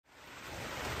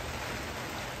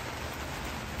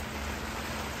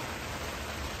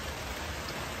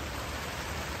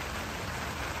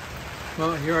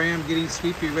Well, here I am getting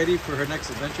Sweet Pea ready for her next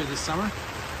adventure this summer.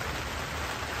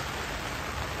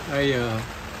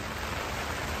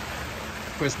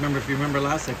 Of course, if you remember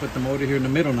last, I put the motor here in the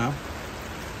middle now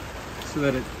so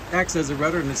that it acts as a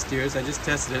rudder and it steers. I just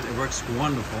tested it. It works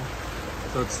wonderful.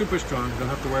 So it's super strong. You don't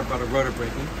have to worry about a rotor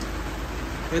braking.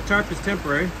 That tarp is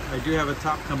temporary. I do have a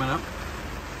top coming up.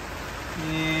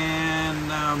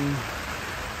 And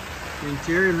the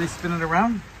interior, let me spin it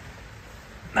around.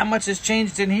 Not much has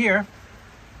changed in here.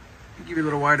 I'll give you a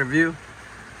little wider view.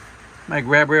 My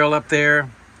grab rail up there,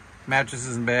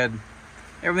 mattresses in bed.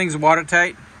 Everything's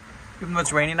watertight, even though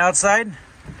it's raining outside.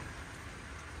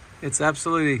 It's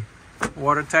absolutely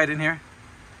watertight in here.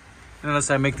 Unless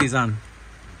I make these on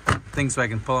things so I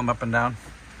can pull them up and down.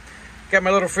 Got my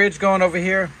little fridge going over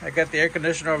here. I got the air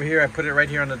conditioner over here. I put it right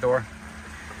here on the door.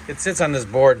 It sits on this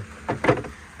board.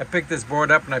 I picked this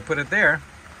board up and I put it there.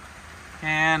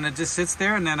 And it just sits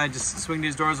there, and then I just swing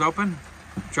these doors open,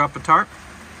 drop a tarp,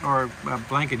 or a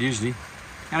blanket usually,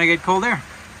 and I get cold air.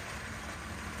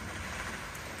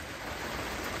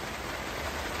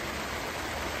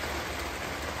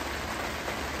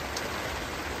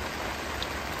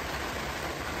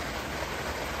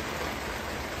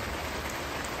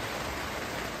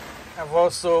 I've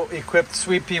also equipped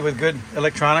Sweet Pea with good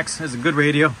electronics. There's a good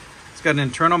radio. It's got an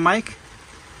internal mic,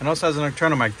 and also has an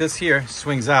external mic. This here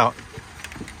swings out.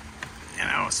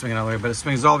 Swing it all the way, but it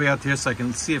swings all the way out here so I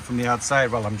can see it from the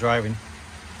outside while I'm driving.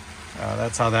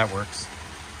 That's how that works.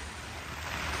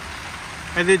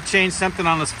 I did change something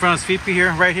on the front of Sweet Pea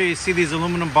here. Right here you see these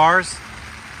aluminum bars.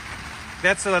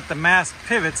 That's so that the mast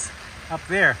pivots up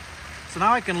there. So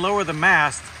now I can lower the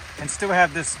mast and still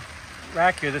have this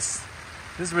rack here. This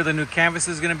is where the new canvas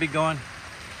is going to be going.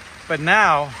 But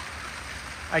now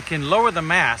I can lower the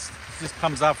mast. It just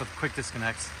comes off with quick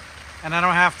disconnects. And I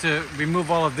don't have to remove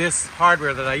all of this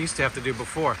hardware that I used to have to do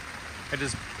before. I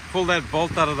just pull that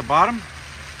bolt out of the bottom,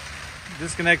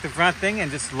 disconnect the front thing,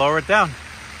 and just lower it down.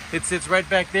 It sits right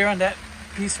back there on that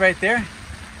piece right there.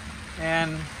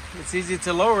 And it's easy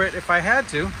to lower it if I had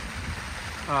to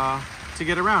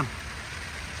get around.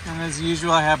 And as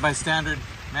usual, I have my standard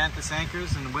Mantis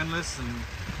anchors and windlass, and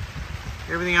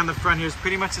everything on the front here is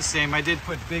pretty much the same. I did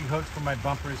put big hooks for my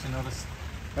bumpers. You notice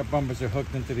my bumpers are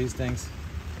hooked into these things.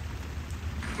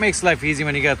 Makes life easy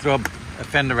when you got to throw a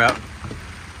fender out.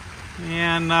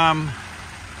 And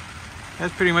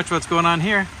that's pretty much what's going on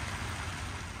here.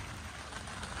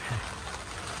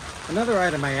 Another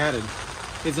item I added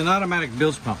is an automatic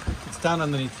bilge pump. It's down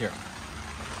underneath here.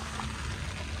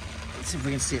 Let's see if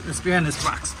we can see it. It's behind this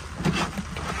box.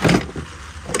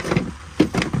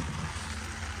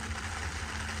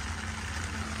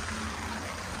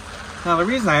 Now the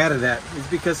reason I added that is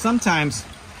because sometimes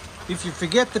if you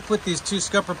forget to put these two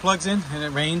scupper plugs in and it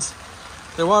rains,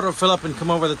 the water will fill up and come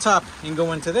over the top and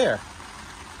go into there.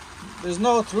 There's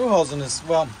no through holes in this.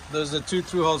 Well, there's the two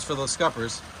through holes for those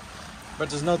scuppers, but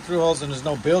there's no through holes and there's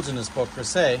no bilge in this boat per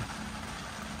se.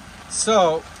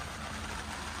 So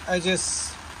I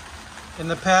just, in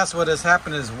the past, what has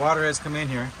happened is water has come in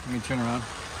here. Let me turn around.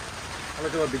 I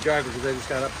look a little bit dry because I just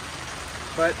got up.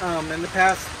 But in the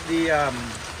past, the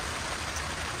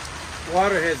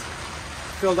water has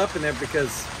filled up in there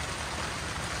because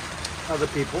other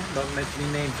people, don't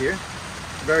mention names here,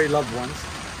 very loved ones,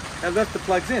 have left the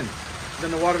plugs in.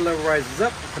 Then the water level rises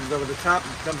up, it comes over the top,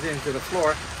 and comes into the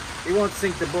floor. It won't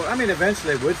sink the boat. I mean,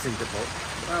 eventually it would sink the boat.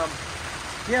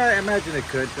 Yeah, I imagine it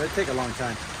could, but it'd take a long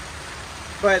time.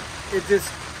 But it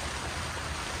just,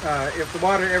 if the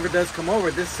water ever does come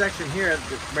over, this section here,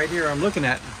 right here I'm looking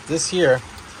at, this here,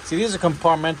 see, these are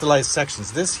compartmentalized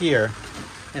sections. This here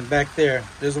and back there,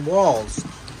 there's walls.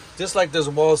 Just like there's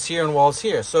walls here and walls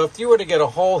here. So if you were to get a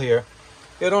hole here,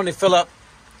 it would only fill up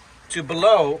to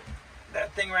below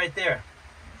that thing right there.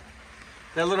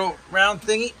 That little round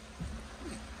thingy.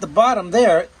 The bottom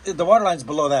there, the water line's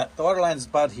below that. The water line's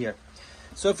about here.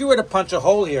 So if you were to punch a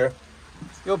hole here,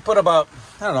 you'll put about,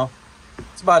 I don't know,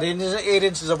 it's about 8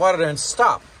 inches of water there and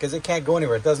stop, because it can't go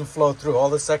anywhere. It doesn't flow through. All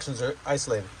the sections are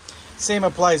isolated. Same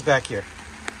applies back here.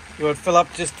 It would fill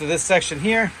up just to this section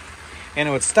here, and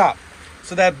it would stop.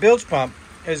 So that bilge pump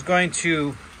is going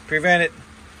to prevent it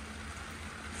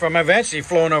from eventually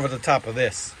flowing over the top of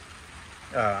this.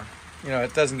 You know,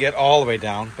 it doesn't get all the way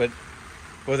down, but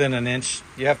within an inch.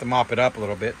 You have to mop it up a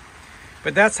little bit.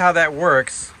 But that's how that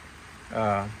works.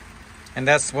 And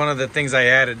that's one of the things I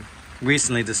added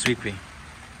recently to Sweet Pea.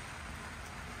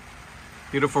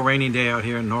 Beautiful rainy day out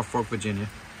here in Norfolk, Virginia.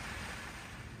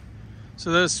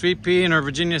 So there's Sweet Pea in our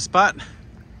Virginia spot.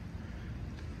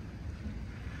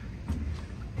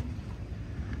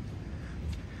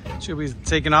 She'll be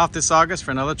taking off this August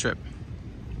for another trip.